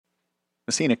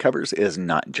Messina Covers is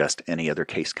not just any other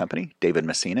case company. David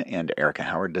Messina and Erica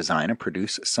Howard design and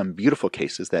produce some beautiful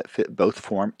cases that fit both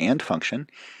form and function.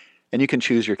 And you can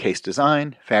choose your case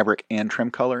design, fabric, and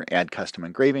trim color, add custom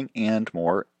engraving, and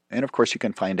more. And of course, you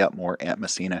can find out more at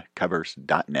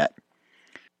messinacovers.net.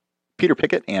 Peter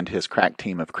Pickett and his crack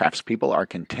team of craftspeople are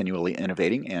continually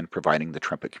innovating and providing the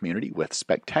trumpet community with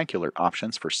spectacular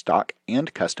options for stock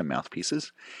and custom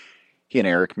mouthpieces. He and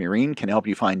Eric Murine can help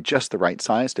you find just the right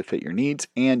size to fit your needs,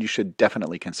 and you should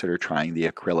definitely consider trying the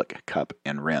acrylic cup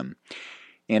and rim.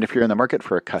 And if you're in the market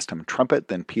for a custom trumpet,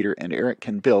 then Peter and Eric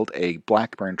can build a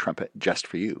Blackburn trumpet just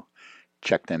for you.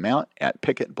 Check them out at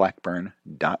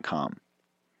pickettblackburn.com.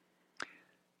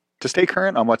 To stay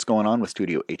current on what's going on with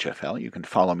Studio HFL, you can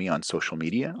follow me on social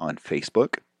media on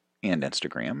Facebook and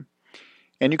Instagram.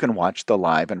 And you can watch the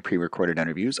live and pre-recorded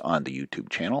interviews on the YouTube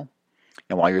channel.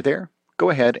 And while you're there,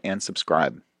 go ahead and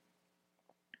subscribe.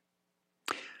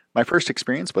 My first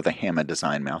experience with a Hammond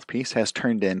design mouthpiece has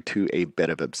turned into a bit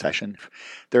of obsession.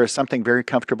 There is something very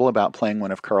comfortable about playing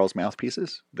one of Carl's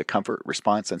mouthpieces. The comfort,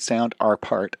 response, and sound are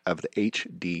part of the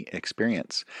HD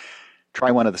experience. Try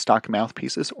one of the stock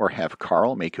mouthpieces or have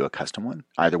Carl make you a custom one.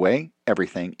 Either way,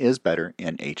 everything is better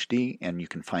in HD, and you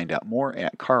can find out more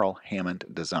at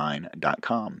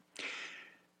carlhammonddesign.com.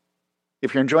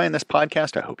 If you're enjoying this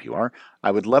podcast, I hope you are,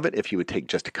 I would love it if you would take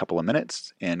just a couple of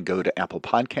minutes and go to Apple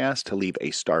Podcasts to leave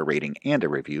a star rating and a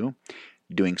review.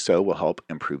 Doing so will help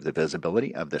improve the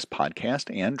visibility of this podcast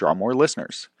and draw more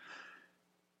listeners.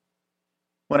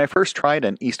 When I first tried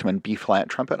an Eastman B-flat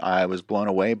trumpet, I was blown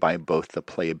away by both the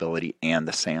playability and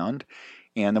the sound.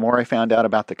 And the more I found out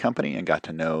about the company and got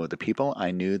to know the people,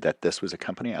 I knew that this was a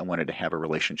company I wanted to have a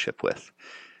relationship with.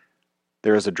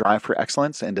 There is a drive for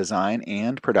excellence in design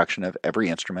and production of every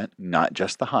instrument, not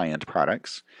just the high-end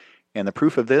products. And the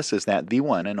proof of this is that the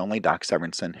one and only Doc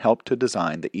Severinsen helped to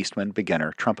design the Eastman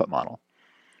beginner trumpet model.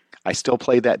 I still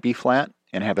play that B-flat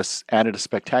and have added a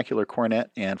spectacular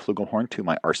cornet and flugelhorn to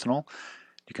my arsenal.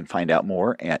 You can find out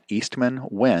more at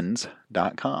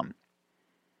eastmanwins.com.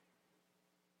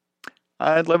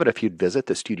 I'd love it if you'd visit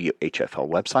the Studio HFL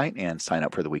website and sign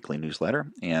up for the weekly newsletter.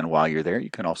 And while you're there,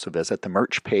 you can also visit the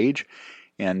merch page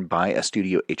and buy a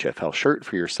Studio HFL shirt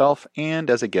for yourself and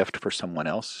as a gift for someone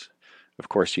else. Of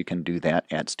course, you can do that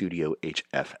at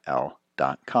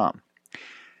studiohfl.com.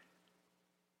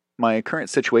 My current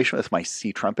situation with my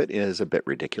C trumpet is a bit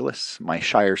ridiculous. My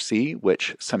Shire C,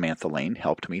 which Samantha Lane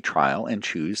helped me trial and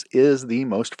choose, is the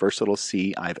most versatile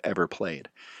C I've ever played.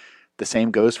 The same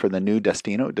goes for the new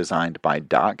Destino designed by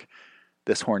Doc.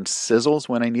 This horn sizzles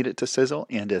when I need it to sizzle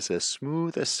and is as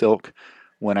smooth as silk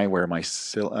when I wear my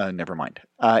never mind.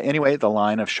 Anyway, the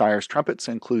line of Shire's trumpets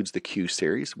includes the Q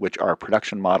series, which are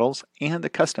production models, and the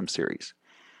custom series.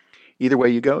 Either way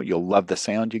you go, you'll love the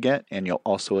sound you get, and you'll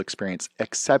also experience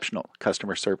exceptional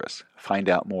customer service. Find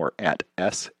out more at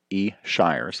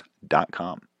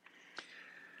seshires.com.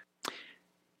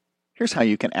 Here's how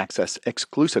you can access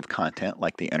exclusive content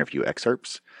like the interview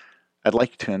excerpts. I'd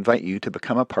like to invite you to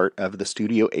become a part of the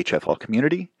Studio HFL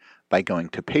community by going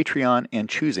to Patreon and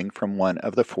choosing from one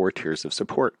of the 4 tiers of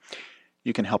support.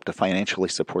 You can help to financially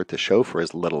support the show for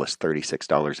as little as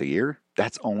 $36 a year.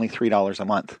 That's only $3 a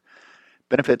month.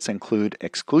 Benefits include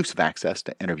exclusive access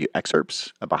to interview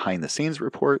excerpts, a behind-the-scenes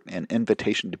report, an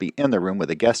invitation to be in the room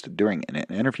with a guest during an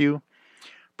interview,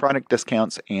 product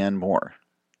discounts, and more.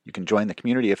 You can join the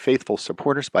community of faithful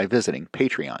supporters by visiting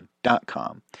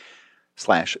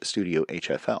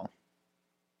patreon.com/studiohfl.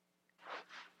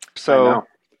 So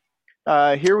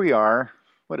here we are.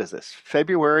 What is this?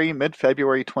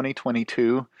 Mid-February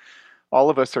 2022. All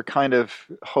of us are kind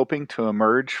of hoping to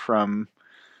emerge from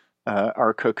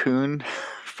our cocoon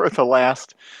for the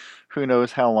last who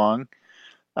knows how long.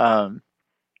 And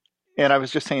I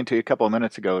was just saying to you a couple of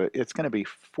minutes ago, it's going to be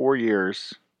 4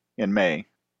 years in May.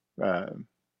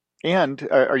 And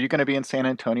are you going to be in San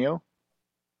Antonio?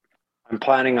 I'm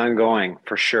planning on going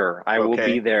for sure. I will be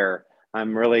Okay. there.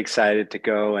 I'm really excited to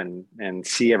go and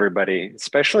see everybody,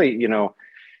 especially,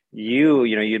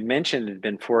 you'd mentioned it had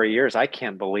been 4 years. I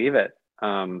can't believe it.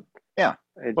 Yeah.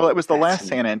 Well, it was the That's last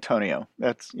San Antonio.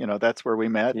 That's where we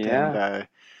met, yeah.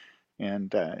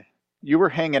 and you were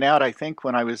hanging out, I think,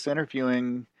 when I was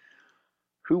interviewing.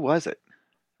 Who was it?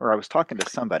 Or I was talking to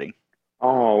somebody.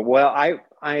 Oh, well,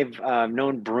 I've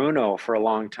known Bruno for a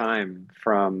long time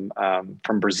from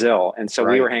Brazil, and so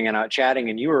we were Right. hanging out chatting,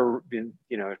 and you were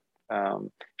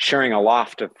sharing a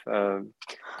loft of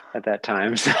at that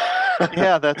time. So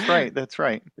Yeah, that's right. That's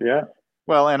right. yeah.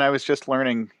 Well, and I was just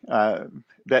learning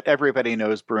that everybody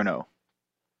knows Bruno,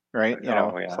 right?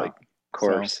 Oh It's yeah, like of so.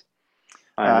 course.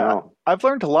 I know. I've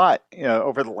learned a lot,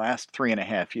 over the last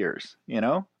 3.5 years.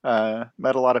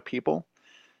 Met a lot of people,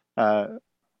 uh,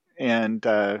 and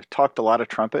talked a lot of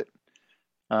trumpet,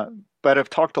 uh, but I've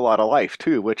talked a lot of life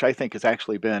too, which I think has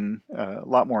actually been a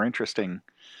lot more interesting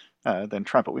than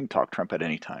trumpet. We can talk trumpet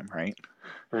anytime, right?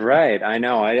 Right. I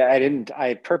know. I didn't,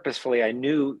 I purposefully, I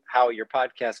knew how your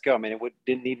podcast go. I mean,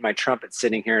 didn't need my trumpet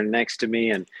sitting here next to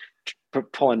me and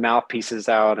pulling mouthpieces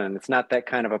out. And it's not that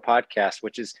kind of a podcast,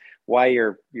 which is why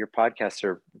your podcasts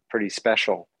are pretty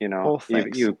special. Oh,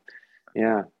 thanks.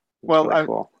 Yeah, it's Well, really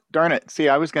cool. darn it. See,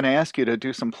 I was going to ask you to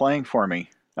do some playing for me.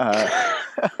 Uh,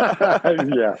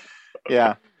 Yeah.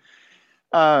 yeah.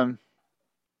 Um,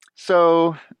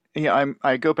 so yeah,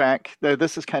 I go back.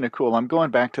 This is kind of cool. I'm going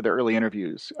back to the early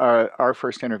interviews. Our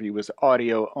first interview was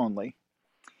audio only,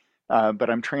 but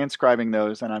I'm transcribing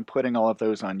those and I'm putting all of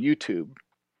those on YouTube.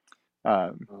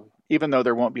 Um, Even though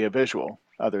there won't be a visual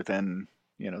other than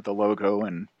the logo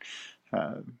and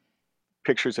uh,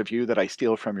 pictures of you that I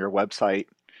steal from your website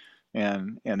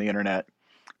and the internet.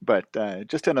 But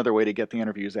just another way to get the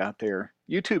interviews out there.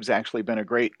 YouTube's actually been a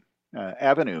great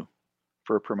avenue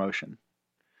for promotion.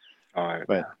 Oh,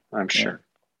 But yeah, I'm yeah.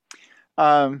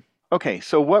 sure. Okay,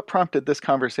 so what prompted this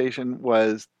conversation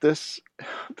was this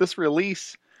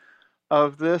release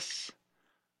of this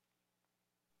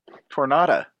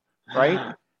Tornada,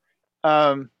 right?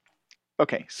 Um,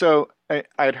 okay, so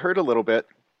I'd heard a little bit,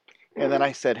 and then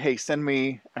I said, "Hey, send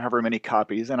me however many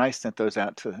copies," and I sent those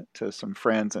out to some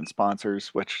friends and sponsors,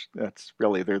 which that's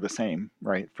really they're the same,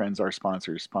 right? Friends are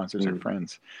sponsors, sponsors are Mm.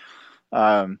 friends.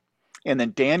 Um, and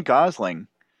then Dan Gosling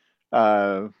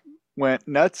uh, went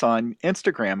nuts on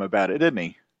Instagram about it, didn't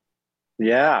he?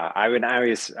 Yeah, I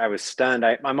was stunned.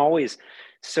 I'm always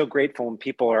so grateful when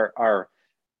people are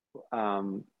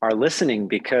listening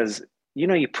because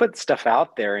you put stuff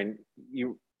out there and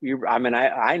I mean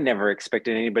I never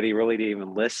expected anybody really to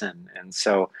even listen, and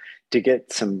so to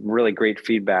get some really great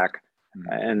feedback,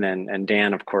 and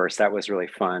Dan, of course, that was really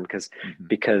fun Mm-hmm.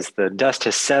 because the dust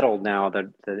has settled now.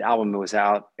 The album was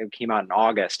out, it came out in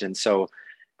August, and so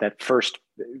that first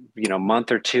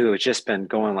month or two it's just been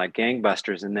going like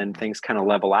gangbusters, and then things kind of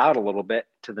level out a little bit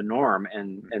to the norm,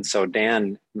 and Mm-hmm. so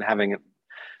Dan having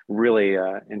really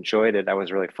enjoyed it. That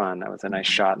was really fun. That was a nice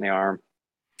Mm-hmm. shot in the arm.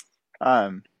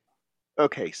 Um,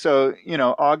 okay, so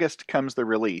August comes the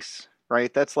release,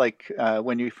 right? That's like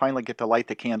when you finally get to light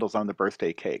the candles on the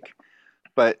birthday cake.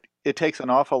 But it takes an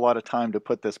awful lot of time to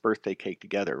put this birthday cake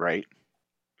together, right?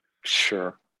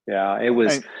 Sure. Yeah, it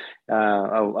was And,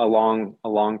 a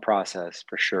long process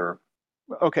for sure.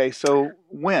 okay, so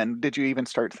when did you even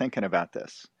start thinking about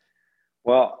this?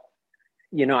 Well,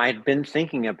 I'd been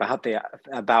thinking about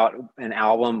an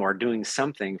album or doing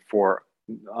something for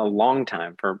a long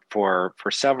time, for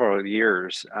several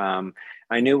years.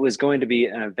 I knew it was going to be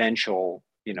an eventual,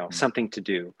 Mhm. something to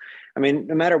do. I mean,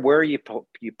 no matter where you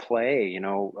play, you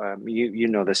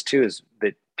know this too, is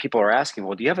that people are asking,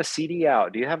 well, do you have a CD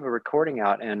out? Do you have a recording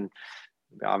out? And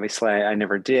obviously, I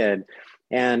never did.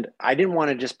 And I didn't want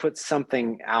to just put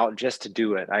something out just to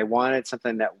do it. I wanted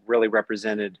something that really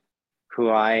represented who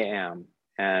I am.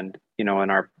 And in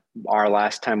our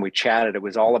last time we chatted, it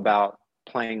was all about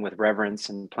playing with reverence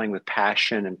and playing with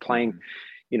passion and playing,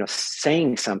 Mhm.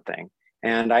 saying something.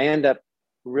 And I end up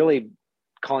really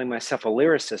calling myself a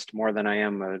lyricist more than I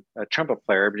am a trumpet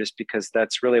player, just because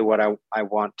that's really what I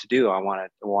want to do. I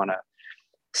want to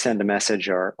send a message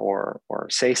or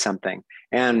say something.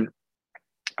 And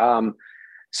um,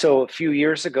 so a few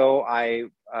years ago, I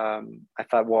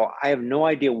thought, well, I have no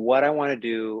idea what I want to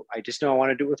do. I just know I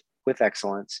want to do it with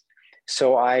excellence.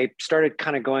 So I started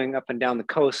kind of going up and down the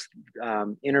coast,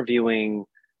 interviewing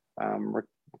re-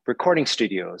 recording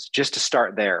studios just to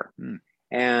start there. Mm.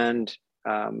 And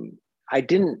I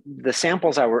didn't the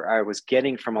samples I was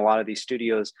getting from a lot of these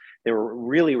studios, they were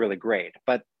really really great,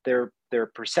 but their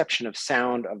perception of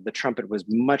sound of the trumpet was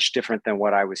much different than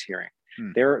what I was hearing.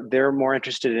 Mm. They're more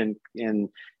interested in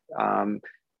um,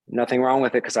 nothing wrong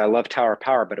with it because I love Tower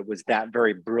Power, but it was that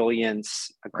very brilliant,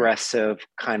 Right. aggressive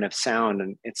kind of sound,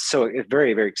 and it's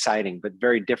very very exciting, but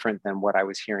very different than what I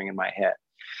was hearing in my head.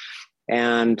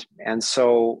 And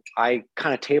so I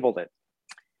kind of tabled it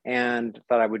and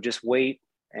thought I would just wait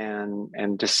and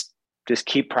just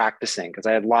keep practicing because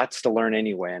I had lots to learn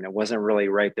anyway, and it wasn't really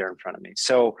right there in front of me.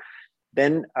 So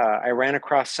then I ran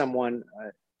across someone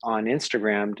on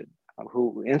Instagram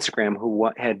who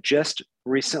had just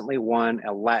recently won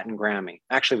a Latin Grammy.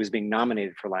 Actually, was being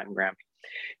nominated for Latin Grammy,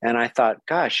 and I thought,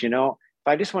 gosh, if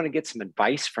I just want to get some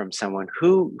advice from someone,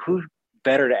 who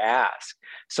better to ask?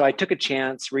 So I took a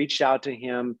chance, reached out to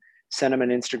him, sent him an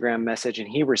Instagram message, and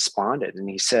he responded, and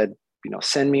he said,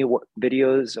 send me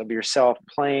videos of yourself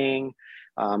playing,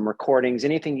 recordings,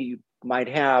 anything you might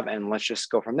have, and let's just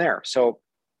go from there. So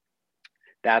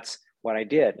that's what I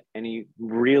did. And he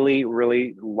really,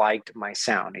 really liked my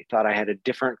sound. He thought I had a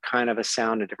different kind of a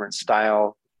sound, a different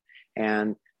style.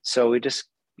 And so he just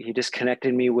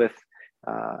connected me with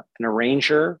an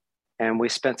arranger, and we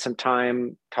spent some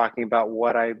time talking about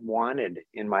what I wanted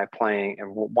in my playing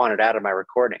and wanted out of my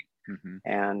recording. Mm-hmm.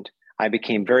 And I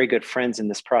became very good friends in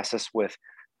this process with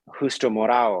Justo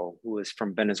Morao, who is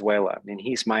from Venezuela, and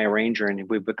he's my arranger, and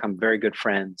we've become very good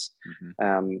friends.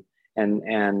 Mm-hmm.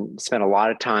 And spent a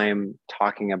lot of time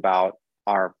talking about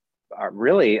our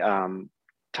really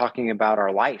talking about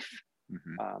our life,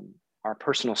 Mm-hmm. our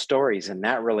personal stories, and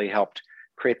that really helped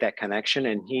create that connection.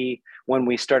 And when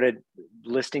we started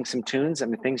listing some tunes, I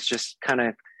mean, things just kind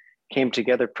of came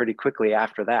together pretty quickly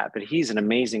after that. But he's an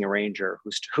amazing arranger.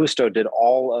 Justo did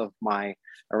all of my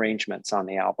arrangements on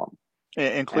the album,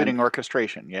 Including and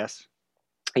orchestration, yes?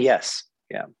 yes,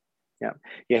 yeah.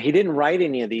 Yeah. He didn't write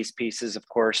any of these pieces, of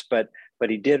course, but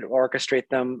he did orchestrate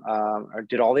them, or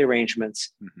did all the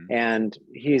arrangements. Mm-hmm. And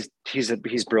he's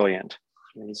brilliant.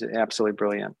 He's absolutely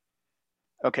brilliant.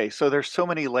 Okay, so there's so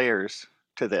many layers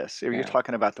to this. If you're Yeah.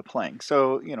 talking about the playing,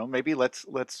 so maybe let's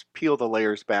peel the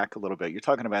layers back a little bit. You're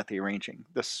talking about the arranging,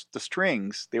 the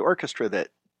strings, the orchestra that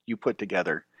you put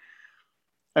together.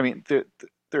 I mean, the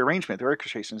arrangement, the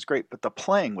orchestration is great, but the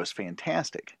playing was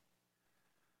fantastic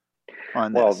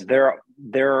on Well, this.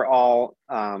 they're all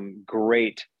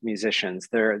great musicians.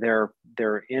 They're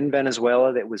in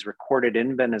Venezuela. That was recorded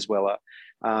in Venezuela.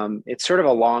 It's sort of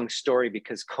a long story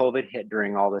because COVID hit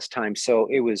during all this time, so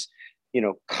it was,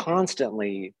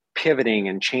 constantly pivoting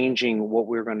and changing what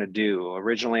we were going to do.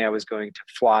 Originally, I was going to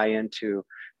fly into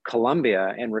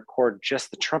Colombia and record just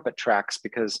the trumpet tracks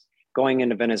because going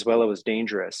into Venezuela was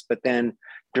dangerous. But then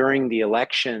during the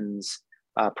elections,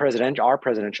 our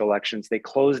presidential elections, they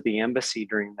closed the embassy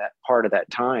during that part of that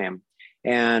time,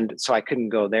 and so I couldn't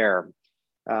go there.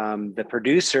 The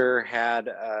producer had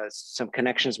some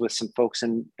connections with some folks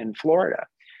in Florida,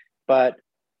 but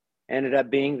ended up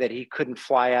being that he couldn't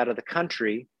fly out of the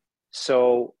country.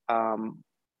 So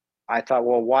I thought,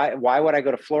 well, why would I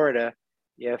go to Florida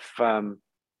if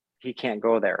he can't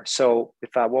go there? So we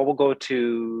thought, well, we'll go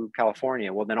to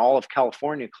California. Well, then all of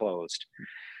California closed.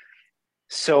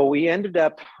 So we ended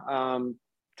up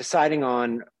deciding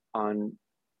on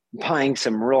buying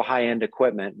some real high end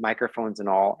equipment, microphones and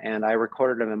all, and I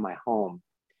recorded them in my home.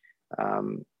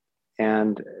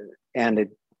 And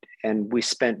we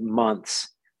spent months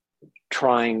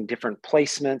trying different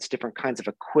placements, different kinds of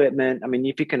equipment. I mean,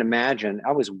 if you can imagine,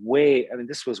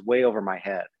 this was way over my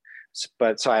head.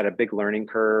 But so I had a big learning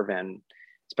curve and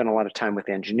spent a lot of time with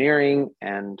engineering,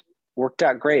 and worked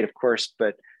out great, of course.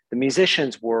 But the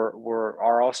musicians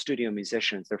are all studio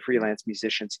musicians. They're freelance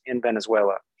musicians in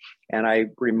Venezuela, and I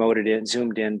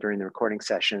zoomed in during the recording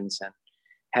sessions,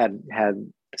 and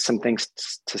had some things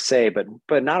to say, but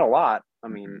not a lot. I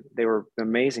mean, they were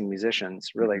amazing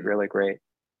musicians, really, Mm-hmm. really great.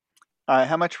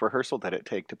 How much rehearsal did it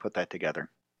take to put that together?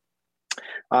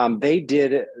 They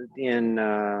did it in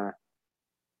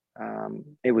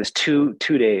it was two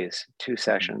days, two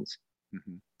sessions,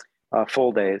 Mm-hmm.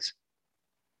 full days.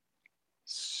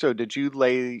 So did you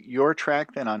lay your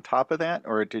track then on top of that,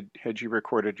 or had you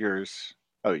recorded yours?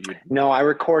 Oh, you. No, I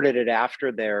recorded it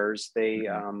after theirs. They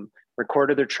Mm-hmm.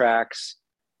 recorded their tracks.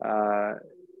 Uh,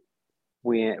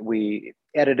 we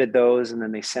edited those, and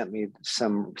then they sent me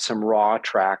some raw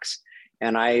tracks,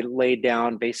 and I laid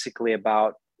down basically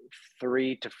about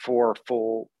 3 to 4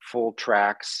 full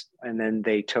tracks, and then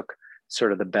they took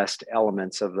sort of the best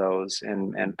elements of those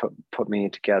and put me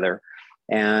together.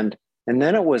 And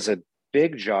then it was a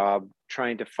big job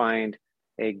trying to find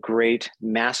a great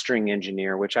mastering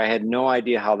engineer, which I had no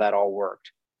idea how that all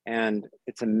worked. And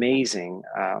it's amazing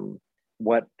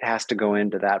what has to go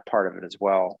into that part of it as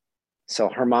well. So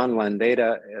Herman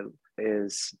Landeta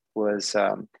was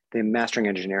the mastering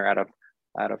engineer out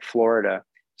of Florida.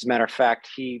 As a matter of fact,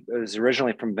 he was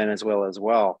originally from Venezuela as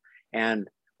well. And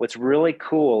what's really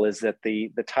cool is that the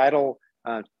title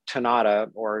Tonada,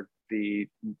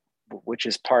 which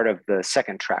is part of the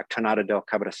second track, Tonada del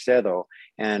Cabrecedo,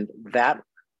 and that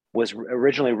was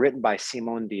originally written by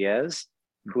Simon Diaz,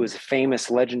 who is a famous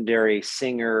legendary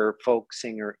folk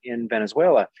singer in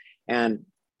Venezuela. And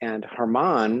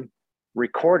Herman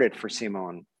recorded for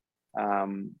Simon.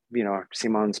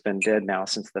 Simon's been dead now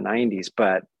since the 90s,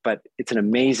 but it's an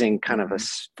amazing kind of a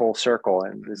full circle,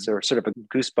 and it's sort of a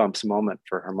goosebumps moment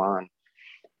for Herman.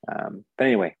 But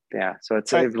anyway, yeah, so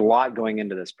it's a lot going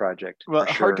into this project Well,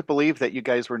 for hard to sure. believe that you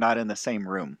guys were not in the same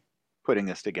room putting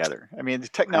this together. I mean, the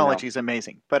I know. technology is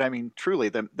amazing, but I mean, truly,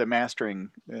 the mastering,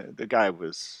 the guy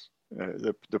was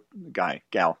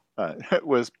gal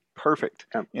was perfect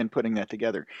Yeah. in putting that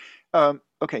together.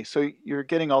 Okay, so you're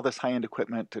getting all this high-end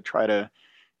equipment to try to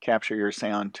capture your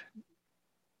sound.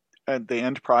 The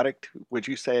end product, would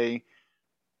you say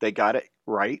they got it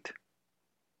right?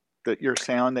 That your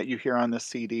sound that you hear on the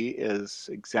CD is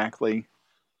Exactly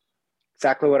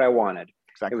what I wanted. It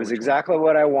exactly was what you want. exactly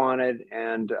what I wanted.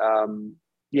 And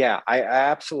yeah, I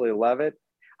absolutely love it.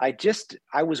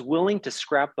 I was willing to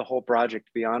scrap the whole project,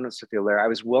 to be honest with you, Larry. I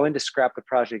was willing to scrap the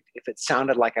project if it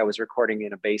sounded like I was recording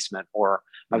in a basement or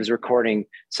I Mm. was recording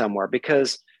somewhere,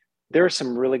 because there are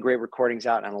some really great recordings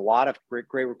out, and a lot of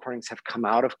great recordings have come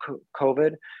out of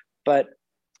COVID. But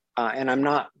and I'm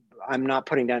not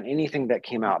putting down anything that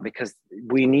came out, because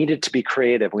we needed to be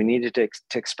creative. We needed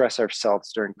to express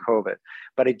ourselves during COVID,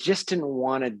 but I just didn't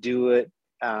want to do it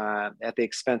at the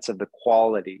expense of the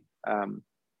quality.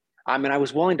 I mean, I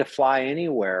was willing to fly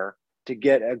anywhere to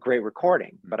get a great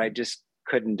recording, but I just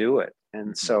couldn't do it. And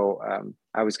Mm-hmm. so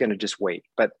I was going to just wait.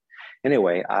 But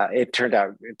anyway, it turned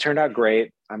out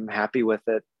great. I'm happy with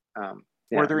it. Were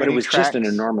Yeah, there but it any was just an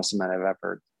tracks, enormous amount of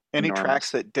effort.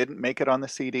 Enormous. that didn't make it on the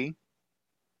CD?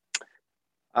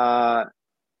 Uh,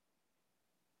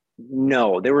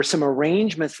 no, there were some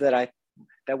arrangements that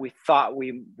we thought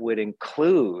we would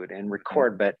include and Mm-hmm.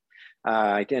 record, but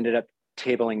I ended up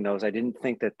tabling those. I didn't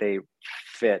think that they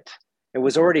fit. It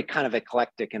was Mm-hmm. already kind of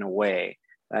eclectic in a way.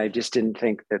 I just didn't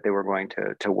think that they were going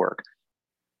to work.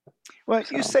 Well,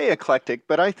 you So say eclectic,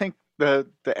 but I think the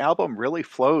album really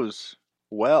flows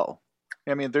well.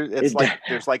 I mean, it's it like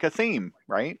there's like a theme,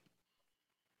 right?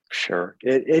 sure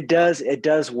it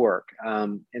does work.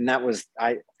 And that was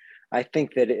I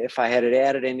think that if I had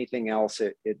added anything else,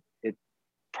 it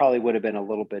probably would have been a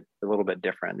little bit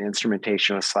different. The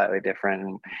instrumentation was slightly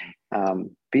different. And,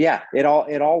 but yeah, it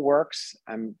all works.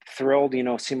 I'm thrilled. You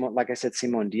know, Simon, like I said,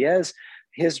 Simon Diaz,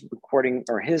 his recording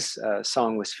or his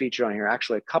song was featured on here.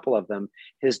 Actually, a couple of them.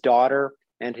 His daughter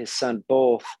and his son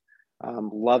both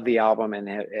love the album, and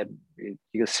you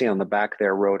can see on the back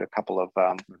there wrote a couple of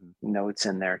Mm-hmm. notes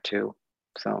in there too.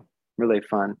 So really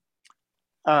fun.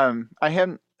 I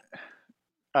hadn't.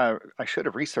 I should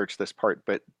have researched this part,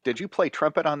 but did you play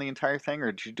trumpet on the entire thing,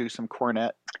 or did you do some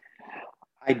cornet?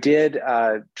 I did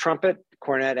trumpet,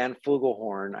 cornet, and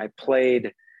flugelhorn. I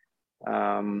played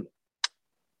um,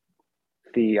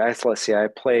 let's see, I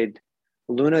played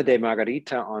Luna de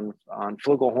Margarita on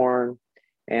flugelhorn,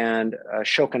 and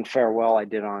Shokin Farewell I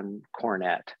did on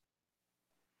cornet.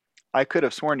 I could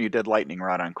have sworn you did lightning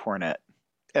rod on cornet.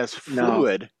 As No,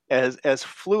 fluid as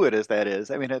fluid as that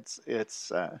is, I mean, it's.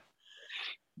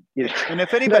 you know, And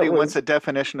if that anybody wants was a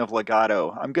definition of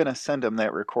legato, I'm going to send them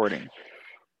that recording.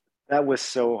 that was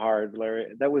so hard, Larry.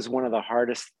 That was one of the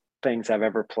hardest things I've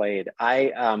ever played.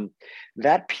 I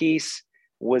that piece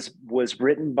was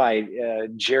written by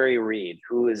Jerry Reed,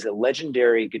 who is a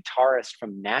legendary guitarist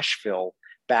from Nashville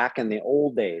back in the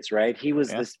old days. Right, he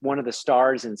was Yeah. this one of the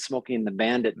stars in Smokey and the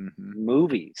Bandit Mm-hmm.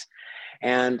 movies,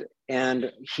 and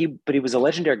he was a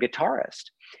legendary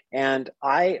guitarist. And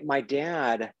my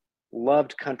dad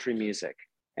loved country music.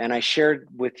 And I shared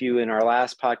with you in our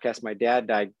last podcast, my dad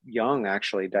died young,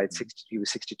 actually died 60, he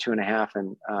was 62 and a half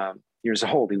and years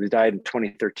old. He died in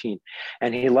 2013.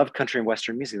 And he loved country and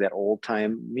Western music, that old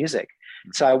time music.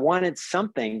 So Mm-hmm. I wanted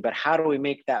something, but how do we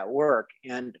make that work?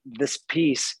 And this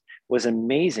piece was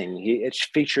amazing. It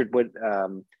featured,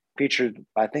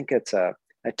 I think it's a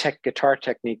guitar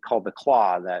technique called the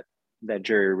claw that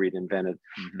Jerry Reed invented.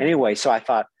 Mm-hmm. Anyway, so I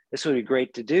thought this would be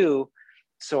great to do.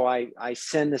 So I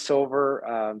send this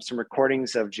over, some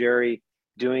recordings of Jerry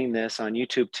doing this on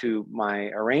YouTube to my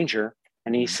arranger,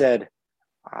 and he Mm-hmm. said,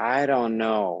 I don't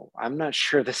know, I'm not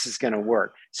sure this is going to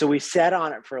work. So we sat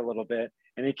on it for a little bit,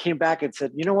 and he came back and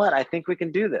said, you know what, I think we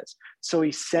can do this. So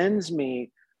he sends me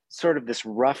sort of this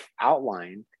rough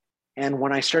outline, and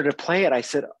when I started to play it, I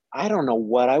said, I don't know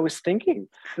what I was thinking.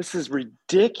 This is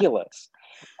ridiculous.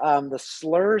 The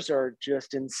slurs are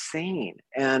just insane.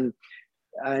 And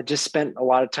I just spent a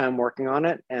lot of time working on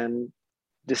it and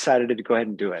decided to go ahead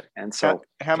and do it. And so,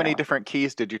 How many yeah, different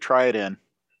keys did you try it in?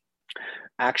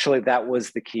 actually, that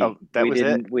was the Oh, key. that was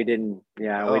it. We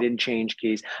Oh. didn't change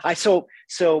keys.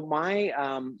 So my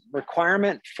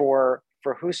requirement for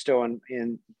Husto and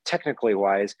in technically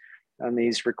wise on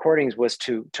these recordings was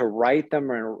to write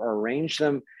them or arrange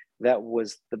them that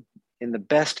was in the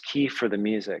best key for the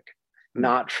music, Mm-hmm.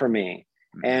 not for me.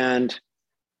 Mm-hmm. And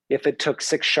if it took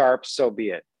 6 sharps, so be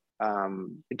it.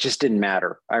 It just didn't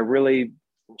matter. I really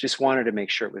just wanted to make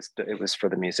sure it was for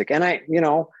the music. And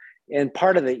and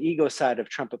part of the ego side of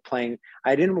trumpet playing,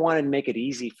 I didn't want to make it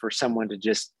easy for someone to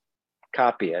just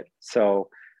copy it. So,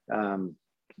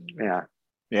 yeah.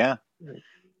 Yeah.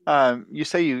 You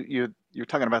say you're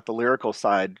talking about the lyrical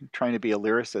side, trying to be a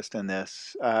lyricist in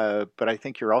this, but I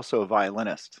think you're also a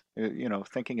violinist.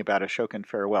 Thinking about Ashokan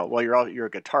Farewell. Well, you're a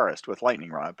guitarist with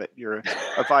Lightning Rod, but you're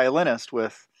a violinist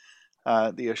with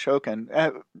the Ashokan.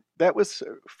 That was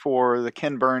for the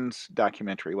Ken Burns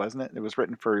documentary, wasn't it? It was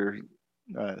written for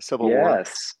Civil War.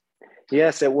 Yes.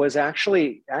 Yes, it was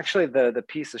actually the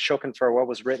piece Ashokan Farewell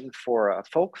was written for a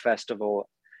folk festival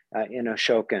in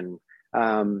Ashokan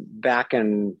back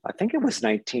in, I think it was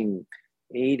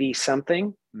 1980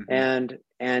 something. Mm-hmm.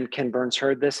 And Ken Burns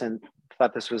heard this and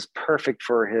thought this was perfect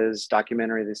for his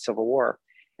documentary, The Civil War.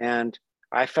 And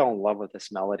I fell in love with this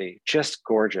melody, just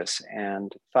gorgeous,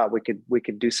 and thought we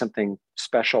could do something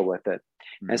special with it.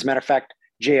 Mm-hmm. As a matter of fact,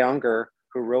 Jay Unger,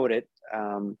 who wrote it,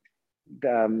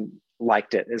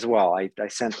 liked it as well. I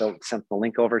sent the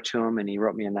link over to him, and he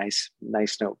wrote me a nice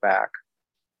note back.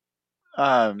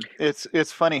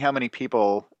 It's funny how many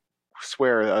people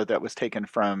swear that was taken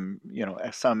from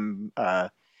some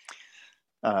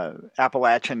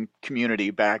Appalachian community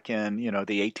back in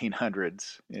the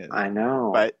 1800s. I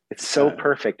know, But it's so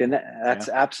perfect, and that's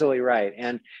yeah. absolutely right.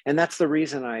 And that's the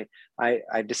reason I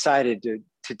decided to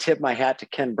tip my hat to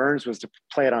Ken Burns, was to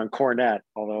play it on cornet.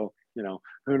 Although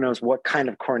who knows what kind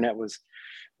of cornet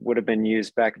would have been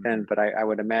used back then, but I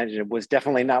would imagine it was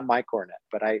definitely not my cornet.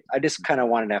 But I just kind of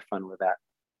wanted to have fun with that.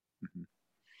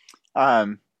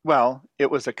 Well,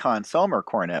 it was a Con Selmer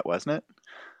cornet, wasn't it?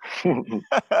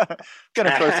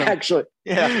 Gonna throw some. Actually,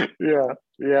 yeah.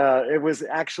 It was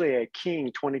actually a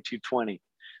King 2220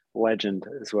 Legend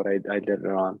is what I did it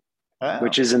on,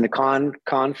 which is in the Con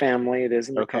family. It is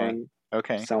in the Con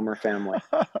Selmer family.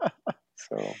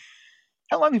 So,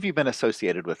 how long have you been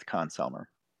associated with Con Selmer?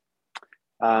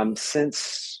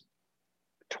 Since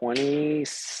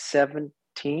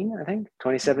 2017, I think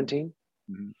 2017.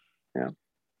 Mm-hmm. Yeah.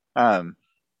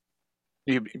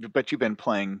 But you've been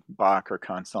playing Bach or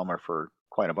Con Selmer for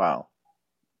quite a while.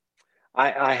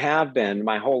 I have been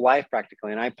my whole life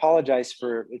practically, and I apologize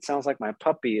for. It sounds like my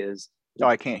puppy is. Oh,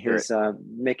 I can't hear it.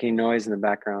 Making noise in the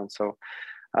background. So,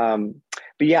 but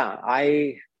yeah,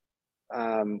 I've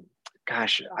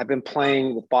been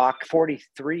playing with Bach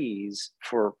 43s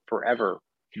for forever.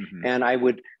 Mm-hmm.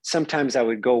 And sometimes I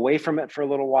would go away from it for a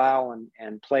little while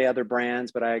and play other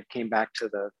brands, but I came back to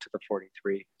the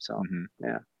 43. So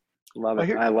yeah, love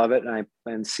it. I love it.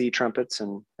 And C trumpets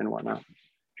and whatnot.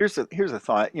 Here's a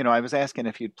thought. I was asking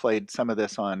if you'd played some of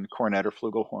this on cornet or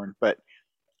flugelhorn, but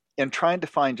in trying to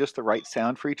find just the right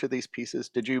sound for each of these pieces,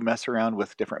 did you mess around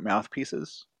with different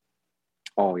mouthpieces?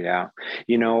 Oh yeah.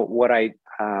 What I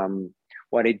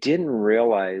didn't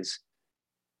realize,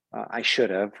 I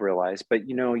should have realized, but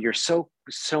you're so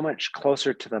much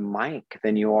closer to the mic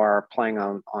than you are playing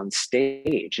on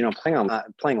stage.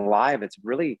 Playing live, it's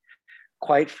really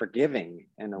quite forgiving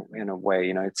in a way.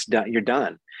 It's done. You're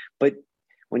done. But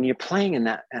when you're playing in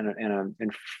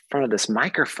front of this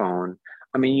microphone,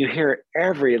 I mean, you hear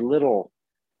every little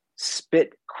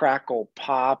spit, crackle,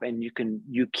 pop, and you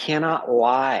cannot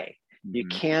lie. Mm-hmm. You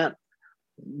can't.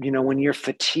 When you're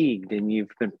fatigued and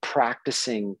you've been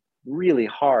practicing really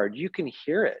hard, you can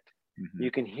hear it. Mm-hmm.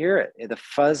 You can hear it, the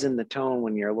fuzz in the tone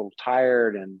when you're a little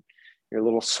tired and you're a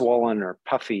little swollen or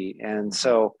puffy. And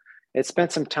so it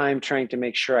spent some time trying to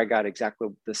make sure I got exactly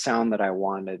the sound that I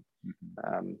wanted.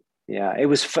 Mm-hmm. It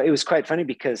was quite funny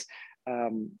because a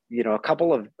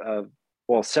couple of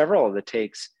several of the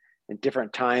takes at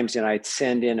different times, I'd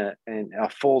send in a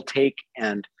full take,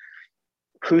 and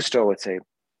Justo would say,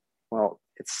 well,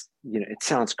 it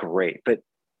sounds great, but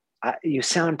you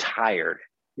sound tired.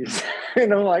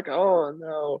 And I'm like, oh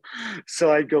no.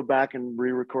 So I'd go back and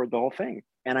re-record the whole thing.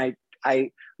 And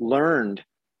I learned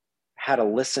how to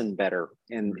listen better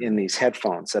in these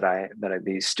headphones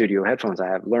these studio headphones I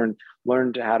have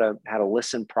learned how to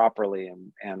listen properly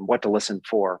and what to listen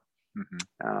for.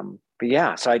 Mm-hmm. But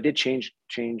yeah, so I did change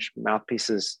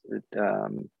mouthpieces,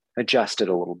 adjust it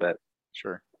a little bit.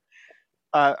 Sure.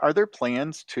 Are there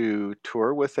plans to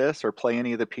tour with this or play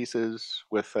any of the pieces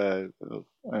with an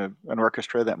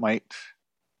orchestra that might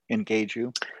engage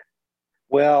you?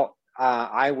 Well,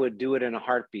 I would do it in a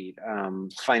heartbeat.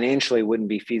 Financially, it wouldn't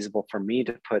be feasible for me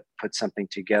to put something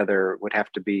together. It would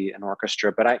have to be an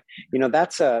orchestra. But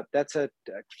that's a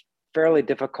fairly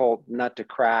difficult nut to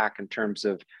crack in terms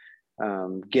of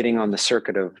getting on the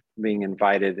circuit of being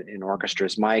invited in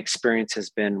orchestras. My experience has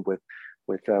been with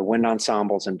wind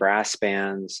ensembles and brass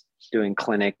bands, doing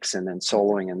clinics and then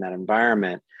soloing in that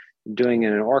environment. Doing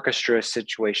in an orchestra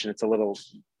situation, it's a little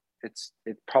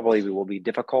it probably will be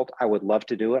difficult. I would love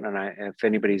to do it, and if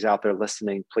anybody's out there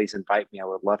listening, please invite me. I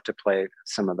would love to play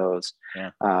some of those.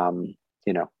 Yeah.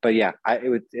 But yeah,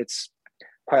 it's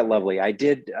quite lovely. I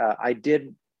did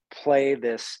play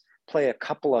a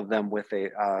couple of them with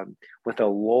a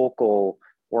local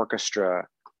orchestra,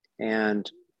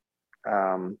 and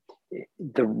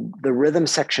the rhythm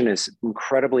section is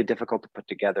incredibly difficult to put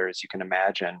together, as you can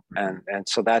imagine, and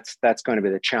so that's going to be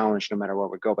the challenge no matter where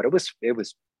we go. But it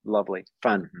was lovely,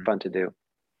 fun to do.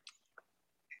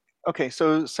 Okay,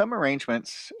 so some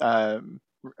arrangements, of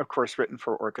course, written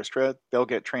for orchestra, they'll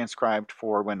get transcribed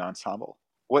for wind ensemble.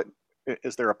 What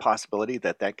is there a possibility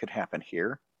that that could happen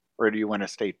here, or do you want to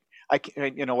stay?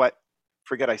 You know what?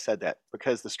 Forget I said that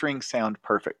because the strings sound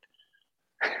perfect.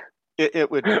 It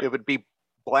would be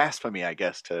blasphemy, I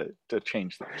guess, to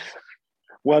change those.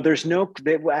 Well,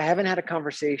 I haven't had a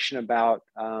conversation about.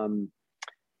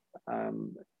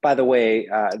 By the way,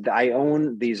 I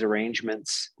own these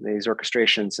arrangements, these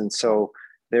orchestrations, and so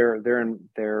they're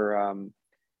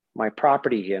my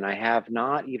property, and I have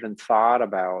not even thought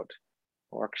about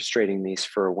orchestrating these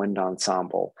for a wind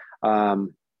ensemble.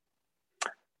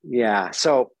 Yeah,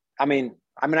 so I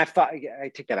thought,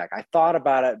 I take that back. I thought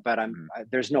about it, but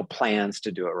there's no plans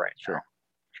to do it right now.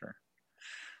 Sure.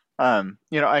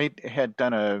 I had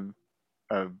done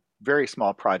a very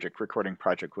small recording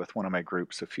project with one of my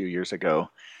groups a few years ago,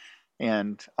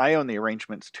 and I own the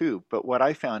arrangements too. But what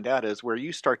I found out is where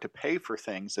you start to pay for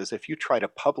things is if you try to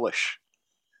publish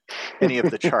any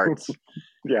of the charts.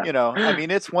 Yeah.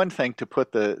 It's one thing to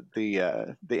put the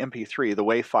MP3, the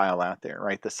WAV file out there,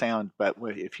 right? The sound, but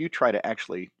if you try to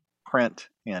actually print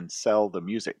and sell the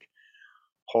music,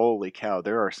 holy cow,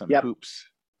 there are some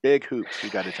big hoops you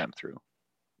got to jump through.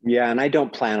 Yeah, and I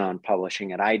don't plan on publishing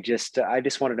it. I just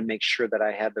wanted to make sure that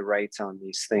I had the rights on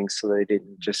these things so they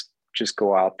didn't just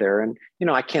go out there. And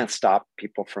I can't stop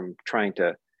people from trying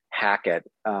to hack it,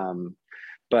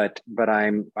 but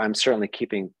I'm certainly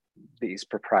keeping these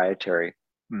proprietary.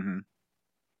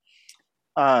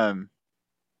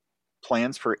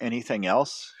 Plans for anything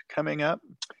else coming up?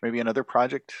 Maybe another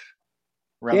project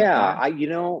around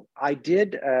I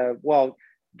did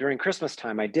during Christmas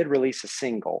time, I did release a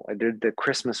single. I did the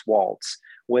Christmas Waltz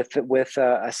with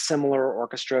a similar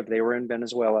orchestra. They were in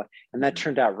Venezuela, and that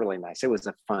turned out really nice. It was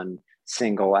a fun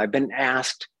single. I've been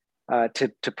asked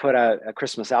to put a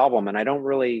Christmas album, and I don't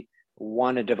really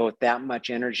want to devote that much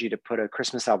energy to put a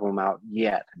Christmas album out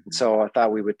yet. So I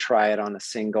thought we would try it on a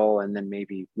single, and then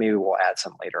maybe we'll add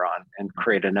some later on and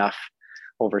create enough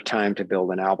over time to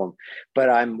build an album. But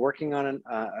I'm working on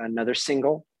another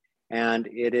single, and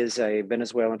it is a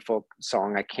Venezuelan folk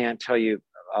song. I can't tell you,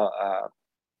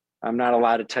 I'm not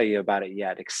allowed to tell you about it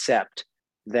yet, except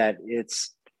that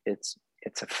it's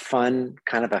a fun,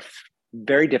 kind of a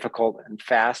very difficult and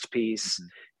fast piece,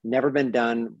 never been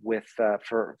done with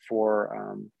for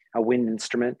a wind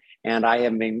instrument. And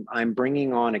I'm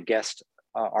bringing on a guest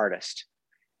artist,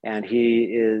 and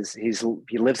he lives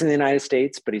in the United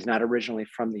States, but he's not originally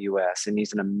from the US, and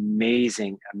he's an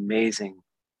amazing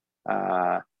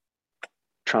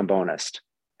trombonist.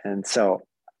 And so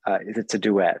it's a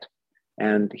duet,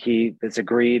 and he has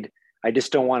agreed. I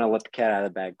just don't want to let the cat out of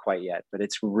the bag quite yet, but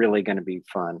it's really going to be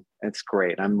fun. It's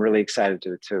great. I'm really excited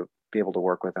to be able to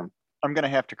work with him. I'm going to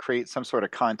have to create some sort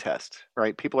of contest,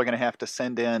 right? People are going to have to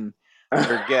send in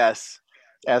their guess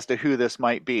as to who this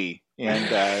might be.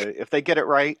 And if they get it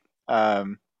right, of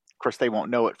course, they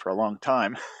won't know it for a long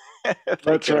time. If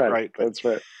they That's get right. it right. But, that's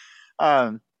right.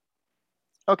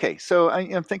 Okay, so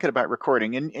I'm thinking about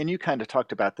recording, and you kind of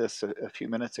talked about this a few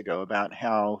minutes ago about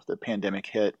how the pandemic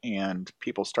hit and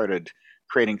people started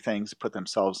creating things to put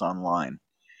themselves online.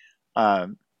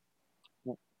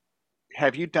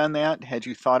 Have you done that? Had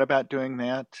you thought about doing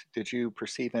that? Did you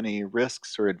perceive any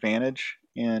risks or advantage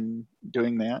in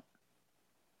doing that?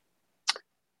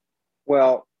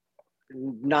 Well,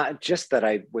 not just that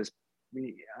I was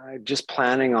just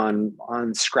planning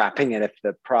on scrapping it if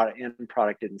the end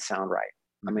product didn't sound right.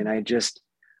 I mean, I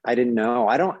didn't know.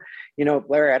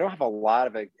 Larry, I don't have a lot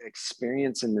of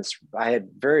experience in this. I had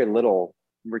very little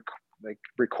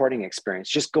recording experience.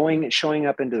 Just showing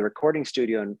up into the recording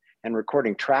studio and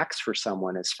recording tracks for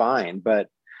someone is fine. But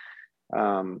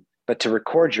to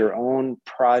record your own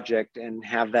project and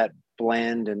have that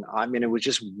blend, and it was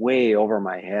just way over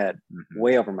my head.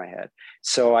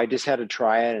 So I just had to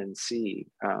try it and see.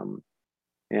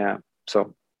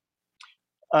 So.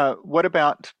 What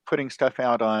about putting stuff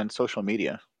out on social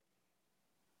media?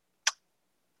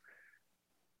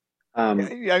 What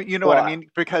I mean?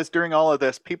 Because during all of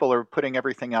this, people are putting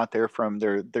everything out there, from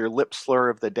their lip slur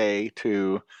of the day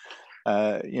to,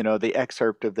 the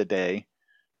excerpt of the day.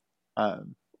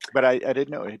 Um, but I didn't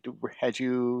know. Had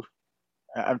you?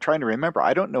 I'm trying to remember.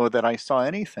 I don't know that I saw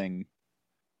anything.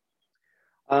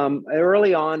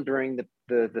 Early on during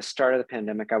the start of the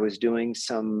pandemic, I was doing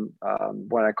some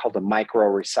what I call the micro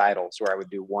recitals, where I would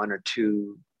do one or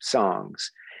two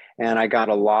songs, and I got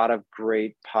a lot of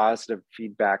great positive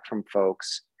feedback from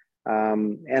folks.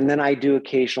 And then I do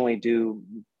occasionally do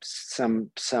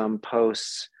some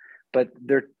posts, but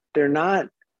they're not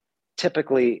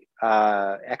typically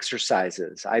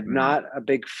exercises. I'm Mm, not a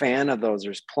big fan of those.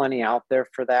 There's plenty out there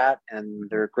for that, and mhm.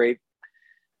 they're great,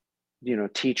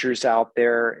 teachers out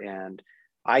there. And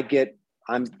I get,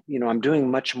 I'm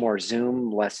doing much more Zoom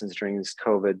lessons during these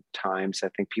COVID times. I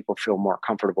think people feel more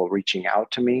comfortable reaching out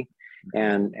to me,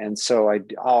 Mhm. and so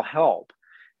I'll help.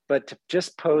 But to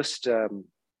just post,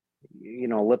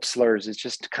 lip slurs is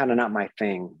just kind of not my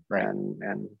thing. Right.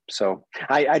 And so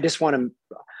I just want to,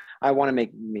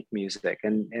 make music,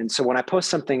 and so when I post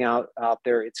something out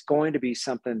there, it's going to be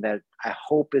something that I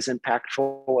hope is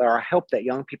impactful, or I hope that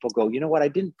young people go, you know what, I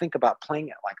didn't think about playing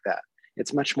it like that.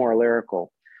 It's much more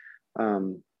lyrical.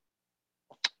 Um,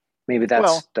 Maybe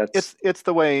Well, that's it's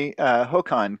the way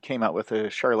Håkon came out with the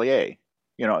Charlier.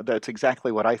 That's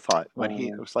exactly what I thought when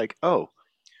he uh, was like, "Oh,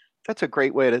 that's a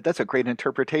great way to. That's a great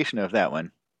interpretation of that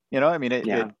one." I mean,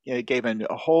 yeah. it gave him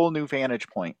a whole new vantage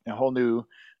point, a whole new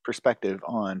perspective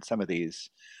on some of these.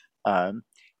 Um,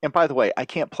 and by the way, I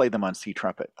can't play them on C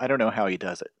trumpet. I don't know how he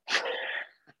does it.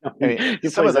 I mean, He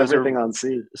plays everything on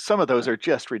C. some of those are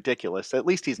just ridiculous. At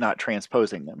least he's not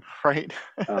transposing them, right?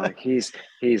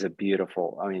 He's a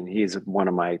beautiful. I mean, he's one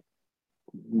of my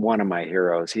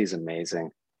heroes. He's amazing,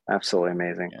 absolutely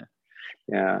amazing.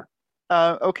 Yeah.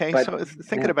 Yeah, Okay, but so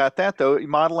thinking yeah. about that though,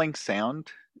 modeling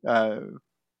sound, uh,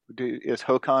 is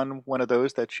Håkon one of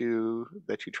those that you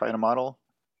try to model,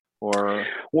 or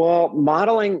Well,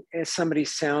 modeling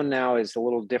somebody's sound now is a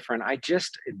little different. I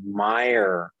just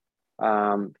admire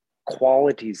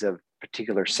qualities of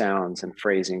particular sounds and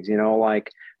phrasings.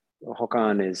 Like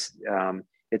Håkon is,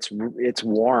 it's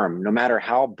warm. No matter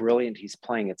how brilliant he's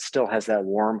playing, it still has that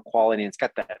warm quality. And it's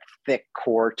got that thick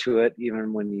core to it,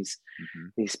 even when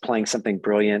Mhm. he's playing something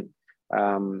brilliant.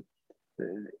 Um,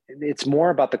 it's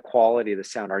more about the quality of the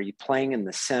sound. Are you playing in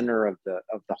the center of the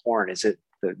horn? Is it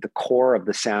the core of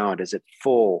the sound? Is it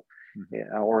full,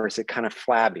 Mhm. or is it kind of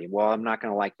flabby? Well, I'm not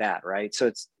going to like that, right? So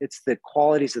it's the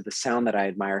qualities of the sound that I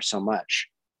admire so much.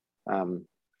 Um,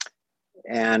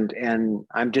 and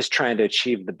I'm just trying to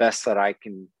achieve the best that I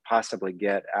can possibly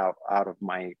get out of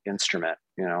my instrument.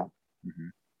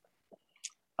 Mhm.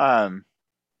 Um,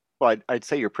 well, I'd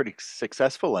say you're pretty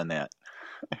successful in that.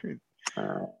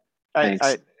 Uh, I, thanks,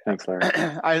 I, thanks, Larry.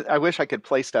 I wish I could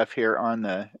play stuff here on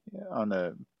the on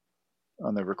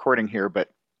the recording here, but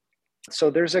So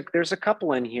there's a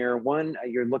couple in here. One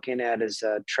you're looking at is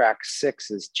track 6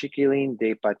 is Chiquilin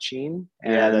de Pachin,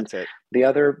 yeah, and that's it. the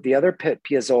other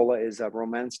Piazzolla is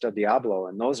Romance del Diablo,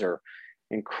 and those are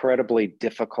incredibly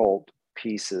difficult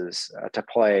pieces to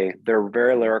play. They're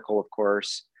very lyrical, of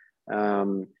course.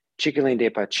 Um, Chiquilin de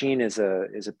Pachin is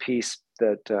a piece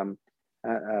that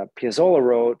Piazzolla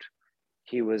wrote.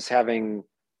 He was having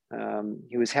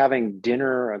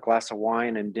dinner, a glass of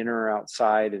wine and dinner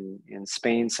outside in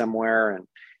Spain somewhere, and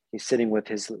he's sitting with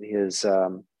his I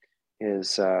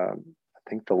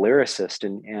think the lyricist,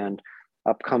 and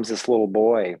up comes this little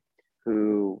boy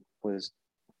who was,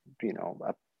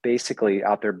 basically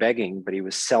out there begging, but he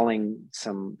was selling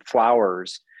some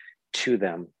flowers to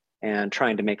them and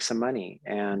trying to make some money,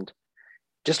 and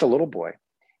just a little boy.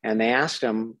 And they asked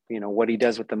him, what he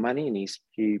does with the money, and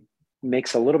he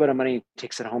makes a little bit of money,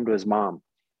 takes it home to his mom,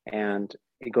 and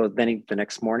he goes. Then the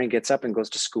next morning gets up and goes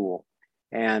to school,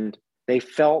 and they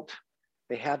felt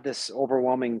they had this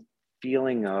overwhelming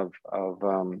feeling of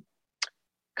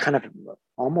kind of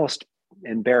almost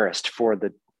embarrassed for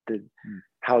the Mm.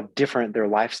 how different their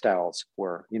lifestyles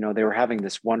were. They were having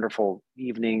this wonderful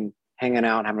evening, hanging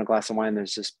out, having a glass of wine.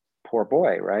 There's this poor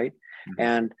boy, right? Mhm.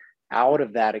 And out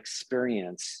of that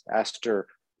experience, Esther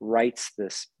writes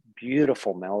this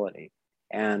beautiful melody,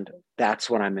 and that's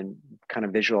what kind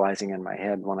of visualizing in my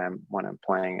head when I'm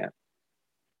playing it.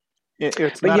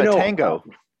 It's But not a tango.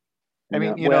 I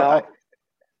mean, no, well, I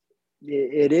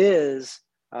it is,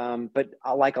 but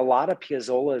like a lot of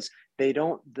Piazzolla's, they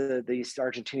don't. These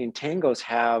Argentinian tangos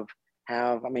have.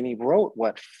 I mean, he wrote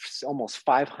almost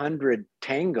 500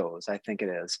 tangos, I think it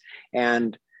is,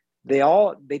 and they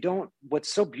don't.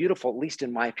 What's so beautiful, at least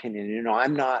in my opinion,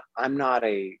 I'm not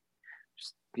a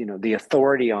the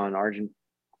authority on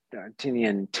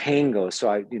Argentinian tango, so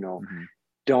I mhm.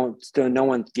 don't no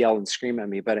one yell and scream at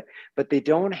me, but they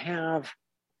don't have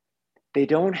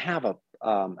a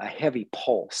a heavy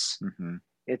pulse. Mm-hmm.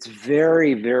 It's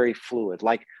very, very fluid,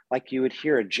 like you would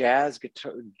hear a jazz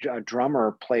guitar, a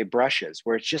drummer play brushes,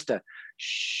 where it's just a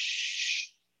shh,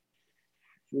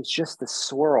 it's just the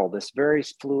swirl, this very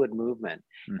fluid movement.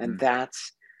 Mm-hmm. And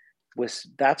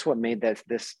that's what made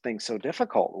this thing so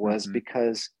difficult, was Mm-hmm.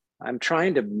 because I'm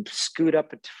trying to scoot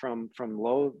up from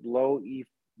low E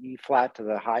flat to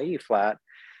the high E flat,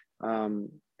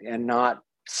 and not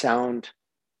sound,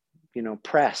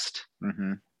 pressed.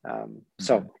 Mm-hmm. Mm-hmm.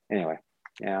 So anyway,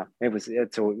 yeah, it was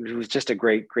just a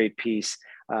great piece.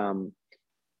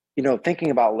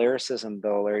 Thinking about lyricism,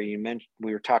 though, Larry, you mentioned,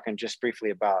 we were talking just briefly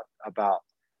about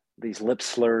these lip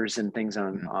slurs and things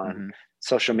on Mm-hmm.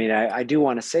 social media. I do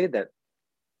want to say that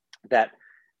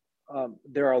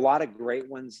there are a lot of great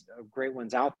ones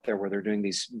out there where they're doing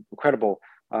these incredible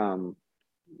um,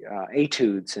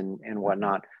 etudes and Mm-hmm.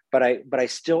 whatnot. But I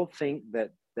still think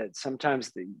that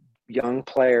sometimes the young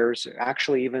players,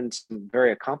 actually even some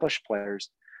very accomplished players,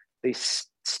 they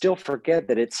still forget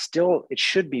that it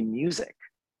should be music.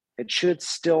 It should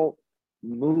still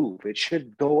move. It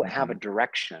should go have Mm-hmm. a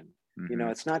direction. Mm-hmm.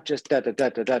 It's not just da da da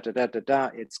da da da da da da.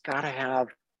 It's got to have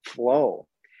flow,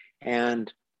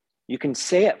 and you can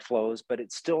say it flows, but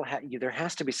it still there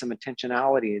has to be some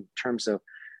intentionality in terms of,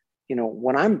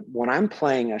 when I'm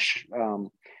playing a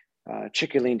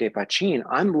Cicciolin de Pachin,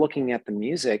 I'm looking at the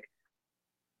music,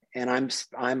 and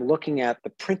I'm looking at the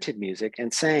printed music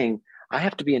and saying, I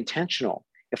have to be intentional.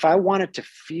 If I want it to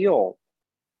feel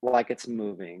like it's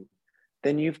moving,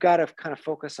 then you've got to kind of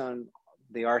focus on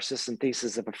the arsis and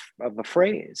thesis of a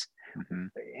phrase, Mm-hmm.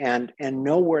 and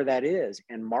know where that is,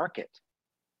 and mark it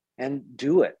and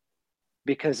do it,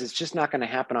 because it's just not going to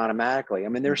happen automatically. I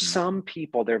mean, there's Mm-hmm. some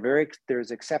people,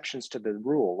 there's exceptions to the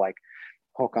rule, like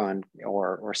Håkon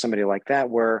or somebody like that,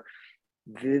 where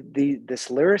this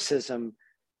lyricism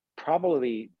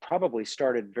probably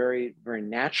started very, very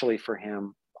naturally for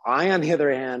him. I, on the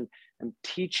other hand, am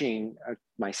teaching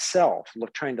myself,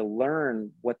 trying to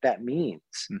learn what that means,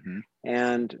 Mm-hmm.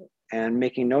 and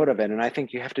making note of it. And I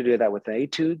think you have to do that with the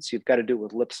etudes. You've got to do it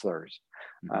with lip slurs.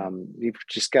 Mm-hmm. You've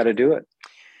just got to do it.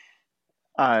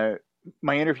 Uh,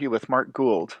 my interview with Mark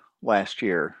Gould last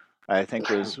year, I think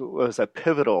was a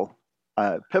pivotal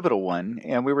one,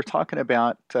 and we were talking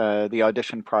about the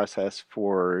audition process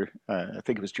for I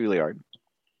think it was Juilliard,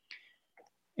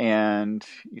 and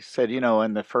he said,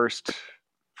 in the first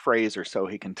phrase or so,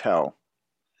 he can tell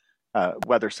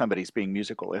whether somebody's being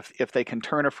musical. If they can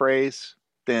turn a phrase,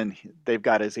 then they've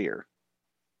got his ear,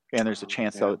 and there's a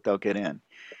chance Yeah. they'll get in.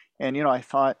 And I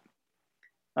thought,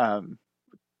 um,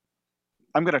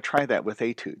 I'm going to try that with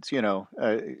etudes.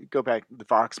 Go back the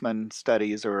Voxman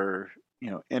studies, or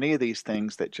any of these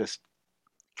things that just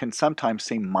can sometimes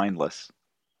seem mindless.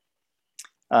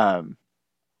 Um,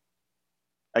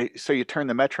 so you turn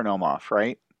the metronome off,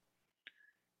 right?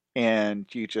 And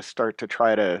you just start to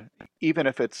try to, even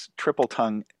if it's triple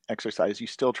tongue exercise, you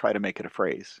still try to make it a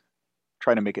phrase,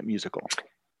 try to make it musical.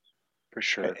 For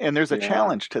sure. And there's a Yeah.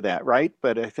 challenge to that, right?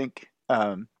 But I think,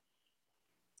 I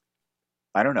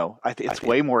don't know, it's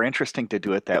way more interesting to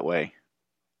do it that way.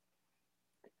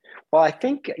 Well, I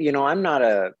think, I'm not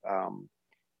a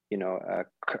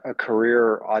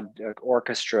career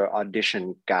orchestra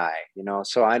audition guy,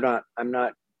 so I'm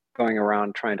not going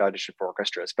around trying to audition for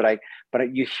orchestras, but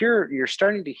you're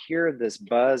starting to hear this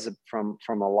buzz from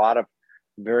a lot of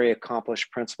very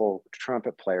accomplished principal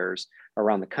trumpet players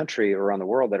around the country, around the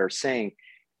world, that are saying,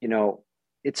 you know,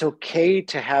 it's okay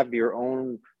to have your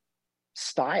own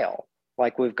style.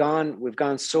 Like we've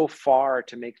gone so far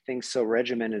to make things so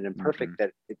regimented and Mm-hmm. perfect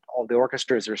that all the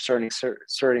orchestras are starting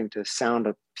to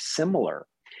sound similar.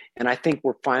 And I think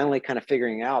we're finally kind of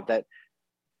figuring out that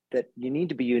you need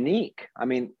to be unique. I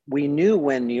mean, we knew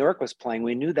when New York was playing,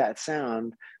 we knew that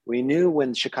sound. We knew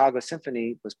when Chicago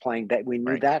Symphony was playing that we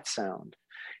knew Right. that sound.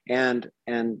 And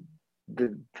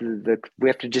we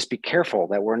have to just be careful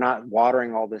that we're not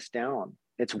watering all this down.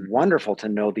 It's Mm-hmm. wonderful to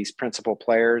know these principal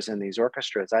players and these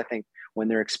orchestras. I think when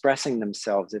they're expressing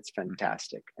themselves, it's Mm-hmm.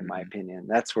 fantastic, in my Mm-hmm. opinion.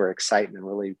 That's where excitement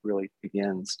really, really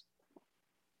begins.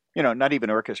 Not even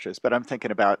orchestras, but I'm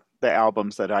thinking about the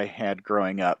albums that I had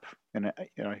growing up, and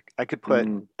I could put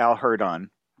Mm, Al Hurd on.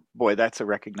 Boy, that's a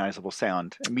recognizable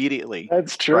sound immediately,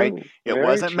 that's right? true. It Very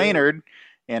wasn't true. Maynard,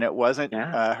 and it wasn't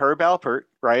Yeah. Herb Alpert,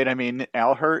 right? I mean,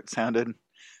 Al Hurd sounded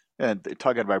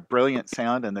talking about brilliant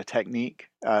sound and the technique.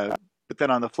 But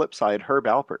then on the flip side, Herb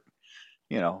Alpert,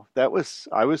 I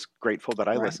was grateful that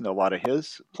I Right. listened to a lot of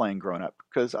his playing growing up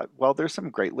because, well, there's some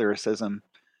great lyricism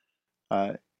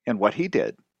uh, in what he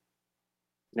did.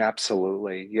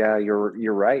 Absolutely. Yeah,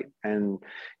 you're right. And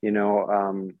you know,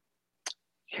 um,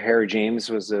 Harry James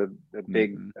was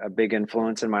Mm-hmm. a big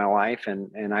influence in my life,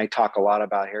 and I talk a lot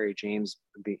about Harry James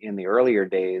in the earlier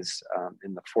days,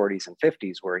 in the 40s and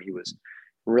 50s, where he was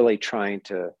really trying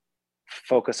to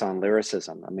focus on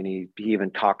lyricism. I mean, he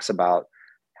even talks about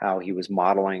how he was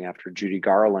modeling after Judy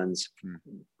Garland's,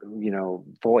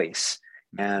 voice,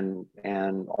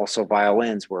 and also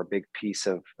violins were a big piece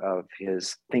of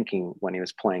his thinking when he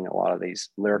was playing a lot of these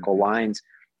lyrical Mm-hmm. lines.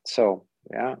 So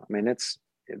yeah, I mean,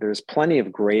 there's plenty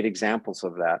of great examples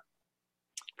of that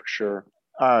for sure.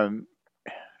 Um,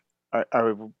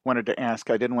 I wanted to ask.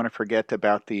 I didn't want to forget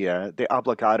about the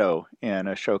obligato in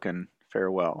Ashokan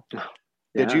Farewell.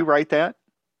 Did Yeah. you write that?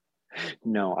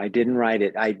 No, I didn't write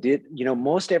it. I did,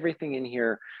 most everything in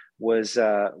here was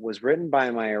written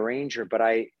by my arranger, but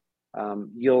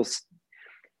you'll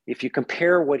if you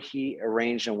compare what he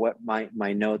arranged and what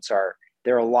my notes are,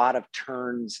 there are a lot of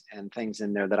turns and things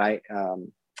in there that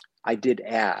I did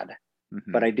add,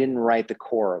 Mm-hmm. but I didn't write the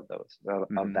core of those of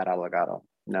Mm-hmm. that legato.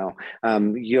 No,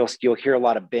 you'll hear a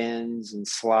lot of bends and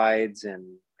slides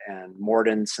and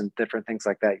mordants and different things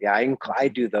like that. Yeah, I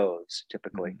do those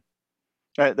typically.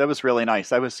 Mm-hmm. That was really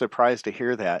nice. I was surprised to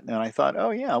hear that, and I thought,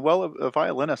 oh yeah, well, a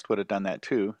violinist would have done that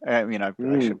too. I mean, I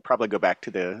Mm. should probably go back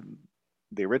to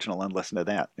the original and listen to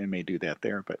that. They may do that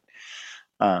there, but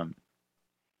um,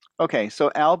 okay.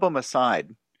 So album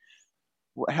aside,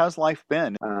 how's life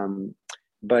been? Um,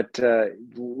 but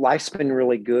life's been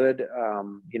really good.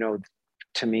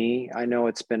 To me, I know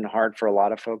it's been hard for a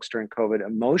lot of folks during COVID,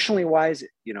 emotionally wise,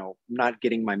 not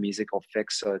getting my musical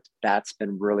fix. So that's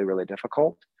been really, really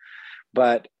difficult.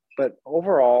 But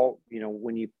overall,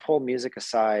 when you pull music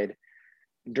aside,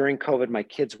 during COVID, my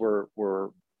kids were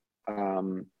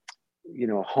um,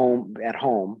 home,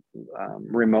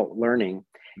 remote learning,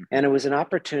 Mm-hmm. and it was an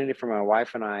opportunity for my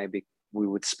wife and I. We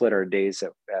would split our days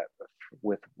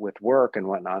with work and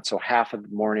whatnot. So half of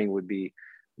the morning would be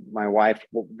my wife,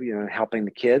 helping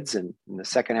the kids, and in the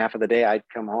second half of the day, I'd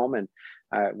come home and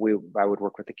I would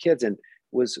work with the kids, and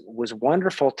was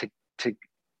wonderful to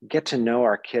get to know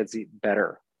our kids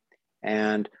better,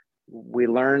 and we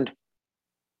learned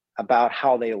about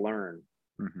how they learn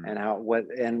Mm-hmm.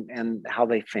 and how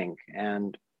they think,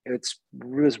 and it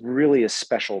was really a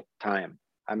special time.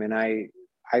 I mean,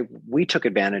 we took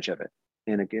advantage of it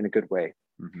in a good way.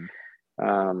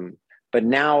 Mm-hmm. But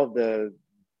now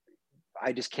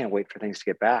I just can't wait for things to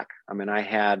get back. I mean, I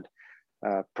had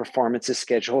performances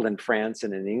scheduled in France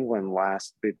and in England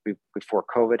before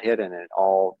COVID hit, and it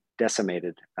all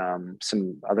decimated.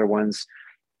 Some other ones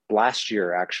last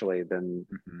year actually, then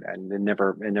Mm-hmm. and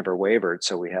it never wavered,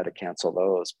 so we had to cancel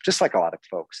those. Just like a lot of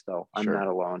folks, though, I'm Sure. not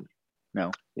alone.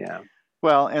 No. Yeah.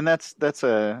 Well, and that's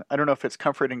a I don't know if it's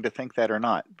comforting to think that or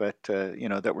not, but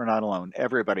that we're not alone.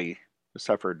 Everybody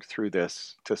suffered through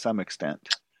this to some extent.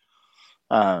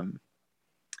 Um,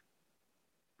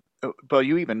 Well,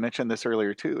 you even mentioned this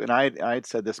earlier too, and I'd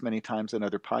said this many times in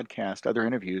other podcasts, other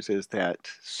interviews, is that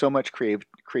so much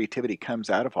creativity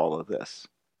comes out of all of this,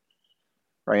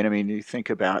 right? I mean, you think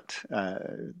about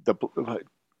the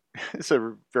it's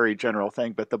a very general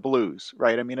thing, but the blues,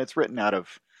 right? I mean, it's written out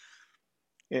of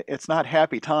it's not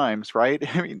happy times, right?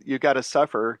 I mean, you got to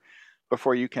suffer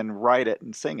before you can write it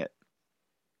and sing it.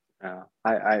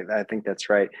 I think that's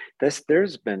right.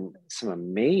 There's been some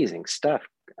amazing stuff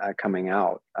coming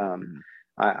out. Mhm.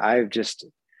 I've just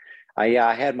yeah,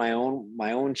 I had my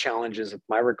own challenges with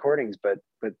my recordings, but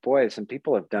boy, some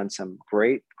people have done some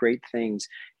great things.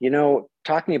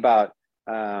 Talking about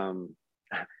uh,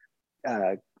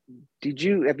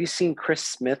 have you seen Chris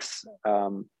Smith's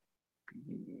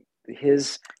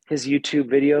his YouTube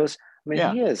videos? I mean,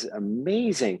 Yeah. he is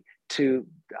amazing. To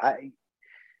I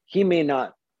He may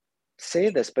not say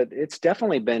this, but it's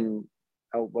definitely been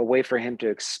a way for him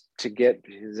to get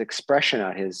his expression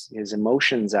out, his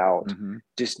emotions out, Hmm.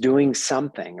 just doing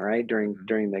something right during Hmm.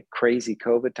 during the crazy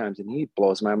COVID times, and he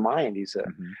blows my mind. He's a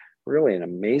Hmm. really an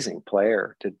amazing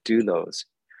player to do those.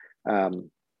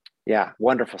 Um, yeah,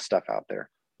 wonderful stuff out there.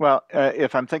 Well,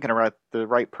 if I'm thinking about the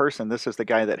right person, this is the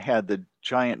guy that had the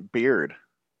giant beard,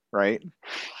 right?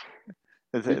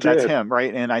 He That's did. him,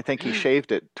 right? And I think he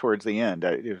shaved it towards the end.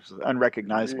 It was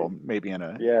unrecognizable, maybe in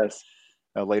Yes.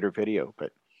 a later video.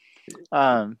 But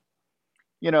um,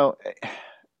 you know,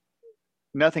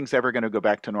 nothing's ever going to go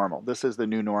back to normal. This is the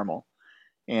new normal,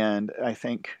 and I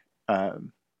think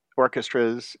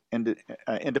orchestras,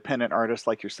 independent artists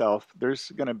like yourself, there's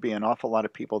going to be an awful lot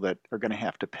of people that are going to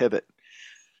have to pivot,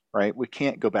 right? We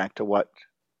can't go back to what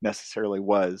necessarily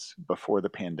was before the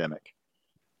pandemic.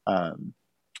 Um,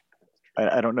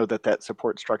 I don't know that that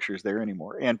support structure is there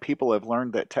anymore. And people have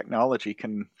learned that technology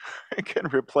can can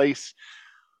replace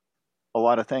a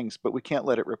lot of things, but we can't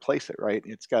let it replace it, right?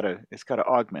 It's got to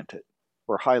augment it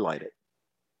or highlight it.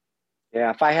 Yeah,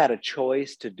 if I had a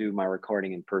choice to do my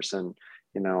recording in person,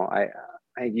 you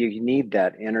need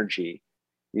that energy.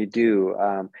 You do.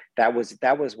 That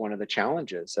was one of the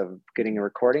challenges of getting a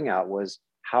recording out, was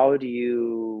how do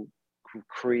you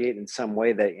create in some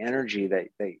way the energy that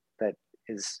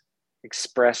is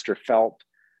expressed or felt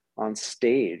on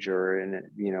stage, or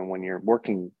when you're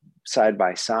working side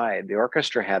by side. The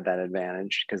orchestra had that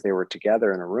advantage because they were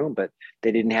together in a room, but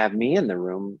they didn't have me in the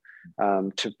room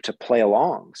to play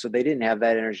along, so they didn't have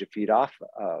that energy to feed off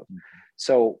of.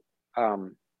 So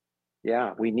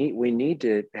yeah, we need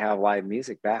to have live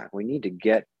music back. We need to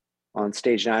get on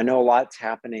stage. Now I know a lot's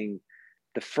happening.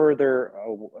 The further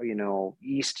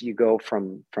east you go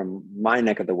from my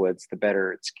neck of the woods, the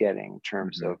better it's getting in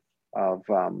terms of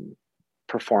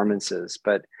performances,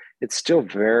 but it's still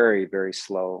very, very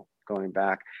slow going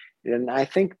back. And I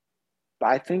think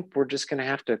we're just going to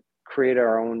have to create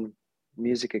our own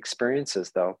music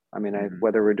experiences, though. I mean,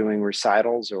 whether we're doing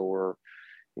recitals or we're,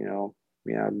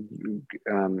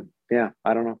 yeah,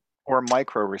 I don't know. Or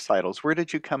micro recitals. Where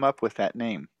did you come up with that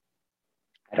name?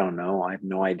 I don't know. I have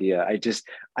no idea. I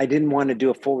didn't want to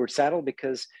do a full recital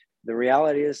because the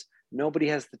reality is nobody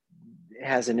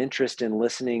has an interest in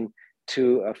listening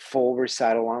to a full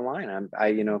recital online.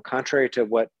 Contrary to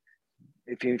what,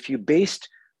 if you based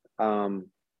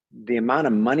the amount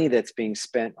of money that's being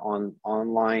spent on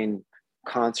online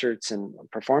concerts and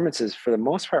performances, for the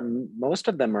most part, most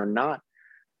of them are not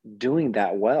doing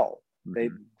that well.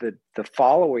 The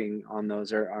following on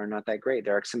those are not that great.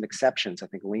 There are some exceptions. I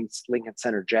think Lincoln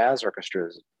Center Jazz Orchestra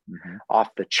is off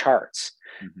the charts,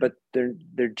 but they're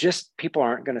just, people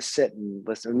aren't going to sit and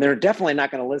listen. And they're definitely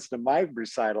not going to listen to my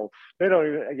recital. They don't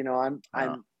even,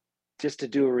 I'm just to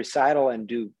do a recital and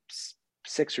do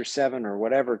 6 or 7 or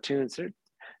whatever tunes.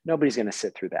 Nobody's going to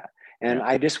sit through that. And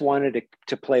I just wanted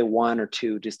to play 1 or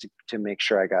 2 just to make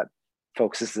sure I got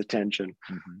folks' attention.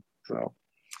 So.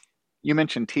 You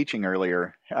mentioned teaching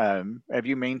earlier. Have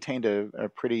you maintained a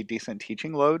pretty decent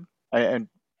teaching load?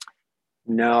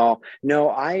 No,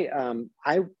 I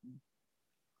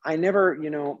never,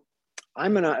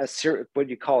 I'm what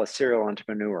you call a serial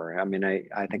entrepreneur. I mean,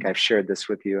 I think I've shared this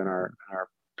with you in our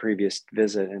previous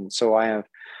visit. And so I have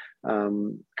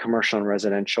commercial and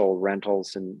residential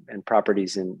rentals and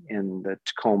properties in the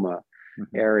Tacoma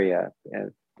area.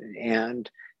 And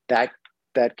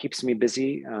that keeps me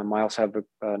busy. I also have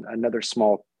another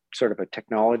small sort of a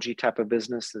technology type of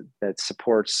business that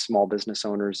supports small business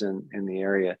owners in the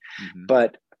area.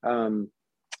 But I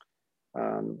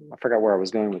forgot where I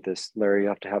was going with this. Larry, you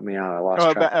have to help me out. I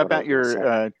lost track. About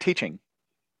your teaching.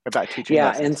 About teaching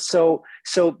lessons. And so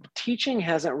teaching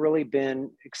hasn't really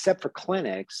been, except for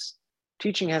clinics,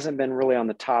 teaching hasn't been really on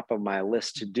the top of my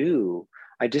list to do.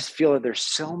 I just feel that there's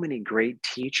so many great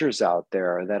teachers out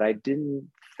there that I didn't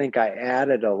think I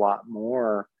added a lot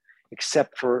more,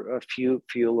 except for a few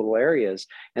little areas.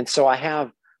 And so I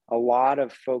have a lot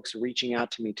of folks reaching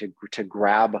out to me to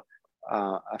grab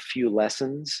a few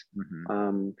lessons,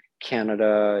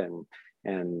 Canada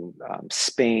and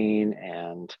Spain,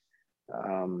 and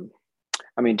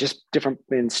I mean, just different,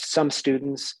 in some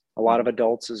students, a lot of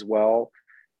adults as well.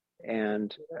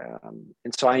 And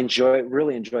so I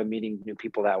really enjoy meeting new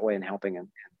people that way and helping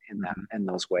in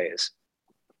those ways.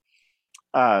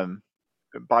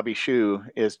 Bobby Shu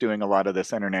is doing a lot of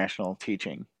this international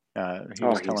teaching. He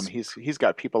was telling me he's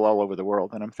got people all over the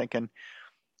world, and I'm thinking,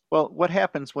 well, what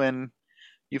happens when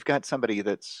you've got somebody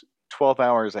that's 12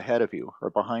 hours ahead of you or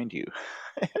behind you?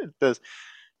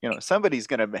 Somebody's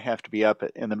going to have to be up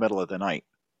in the middle of the night.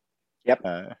 Yep.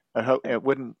 I hope it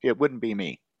wouldn't be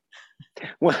me.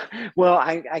 Well,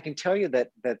 I can tell you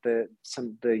that the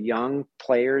young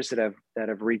players that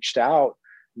have reached out,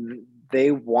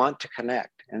 they want to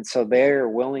connect, and so they're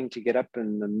willing to get up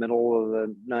in the middle of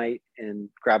the night and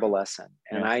grab a lesson.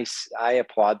 And I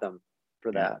applaud them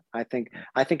for that. I think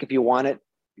if you want it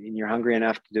and you're hungry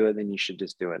enough to do it, then you should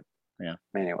just do it. Yeah.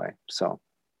 Anyway, so.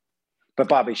 But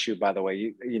Bobby Shu, by the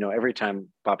way, every time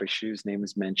Bobby Shu's name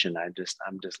is mentioned, I just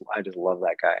love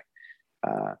that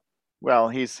guy. Well,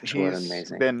 he's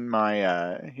amazing. been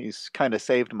he's kind of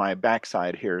saved my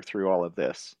backside here through all of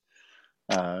this.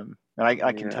 And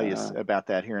I can tell you about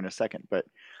that here in a second. But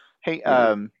hey,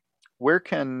 where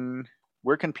can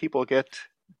people get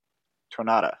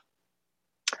Tonada?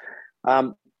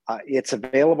 It's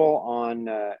available on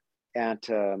at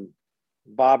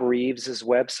Bob Reeves's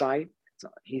website.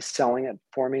 He's selling it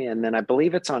for me, and then I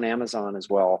believe it's on Amazon as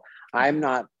well. I'm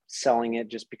not selling it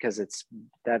just because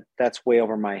that's way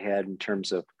over my head in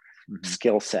terms of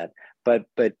skill set. but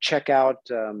check out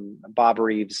Bob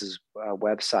Reeves'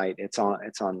 website. It's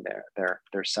on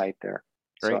their site there.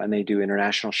 So, Great. and they do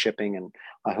international shipping, and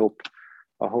I hope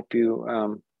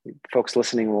you folks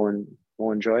listening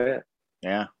will enjoy it.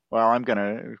 Yeah. Well, I'm going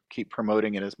to keep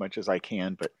promoting it as much as I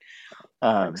can, but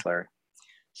um, Thanks, Larry.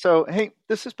 so hey,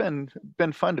 this has been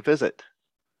fun to visit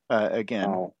again,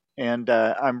 Oh, and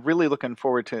I'm really looking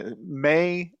forward to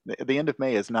May. The end of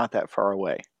May is not that far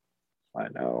away, I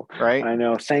know. right? I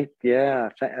know.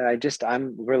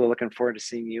 I'm really looking forward to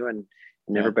seeing you and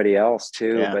Yeah. everybody else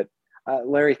too. Yeah. But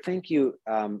Larry, thank you.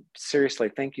 Seriously,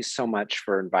 thank you so much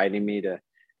for inviting me to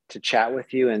chat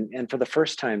with you, and for the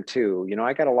first time too.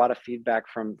 I got a lot of feedback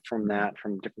Mhm.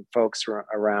 from different folks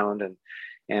around,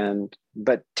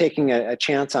 but taking a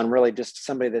chance on really just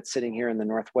somebody that's sitting here in the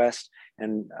Northwest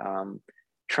and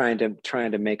trying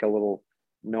to make a little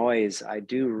noise. I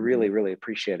do Mhm. really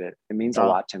appreciate it. It means a Oh,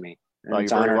 lot to me, and well,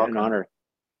 it's you're very an welcome. honor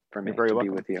for You're me very to be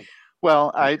welcome. with you.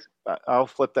 Well, Thanks. I'll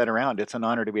flip that around. It's an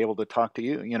honor to be able to talk to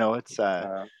you. It's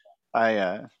Uh,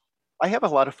 I I have a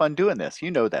lot of fun doing this. You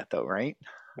know that though, right?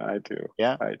 I do.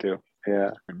 Yeah. I do.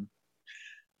 Yeah.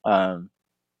 Um,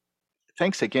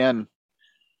 Thanks again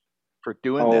for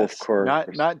doing Oh, of this. course.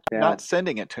 Yeah. Not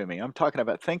sending it to me. I'm talking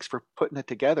about thanks for putting it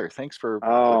together. Thanks for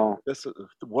Oh, this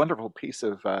wonderful piece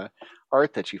of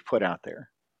art that you've put out there.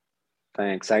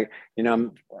 thanks. I,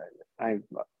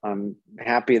 I'm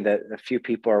happy that a few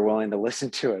people are willing to listen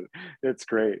to it. It's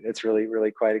great. It's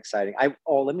really quite exciting.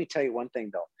 Let me tell you one thing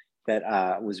though that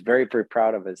I was very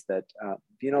proud of is that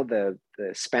the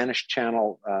Spanish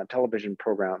channel television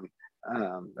program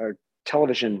or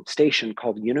television station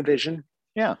called Univision.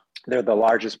 Yeah. They're the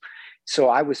largest. So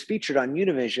I was featured on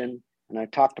Univision, and I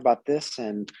talked about this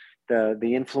and the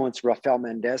influence Rafael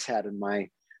Mendez had in my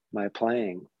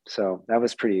playing. So that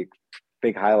was pretty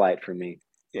big highlight for me.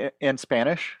 In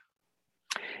Spanish.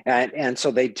 And so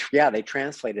they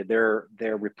translated. Their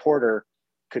reporter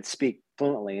could speak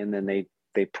fluently, and then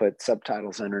they put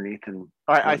subtitles underneath and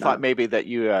I thought whatnot. maybe that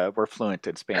you were fluent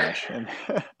in Spanish, and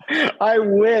I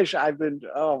wish I've been.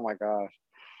 Oh my gosh,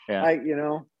 yeah.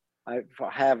 I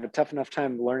have a tough enough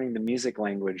time learning the music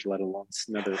language, let alone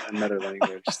another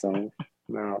language. So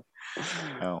no,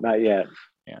 Oh, not yet.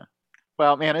 yeah.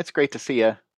 Well, man, it's great to see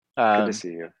you, Good to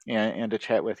see you. and to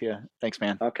chat with you. Thanks,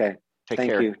 man. Okay, Take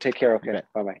thank care. you. Take care. You Okay, bet.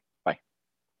 bye bye.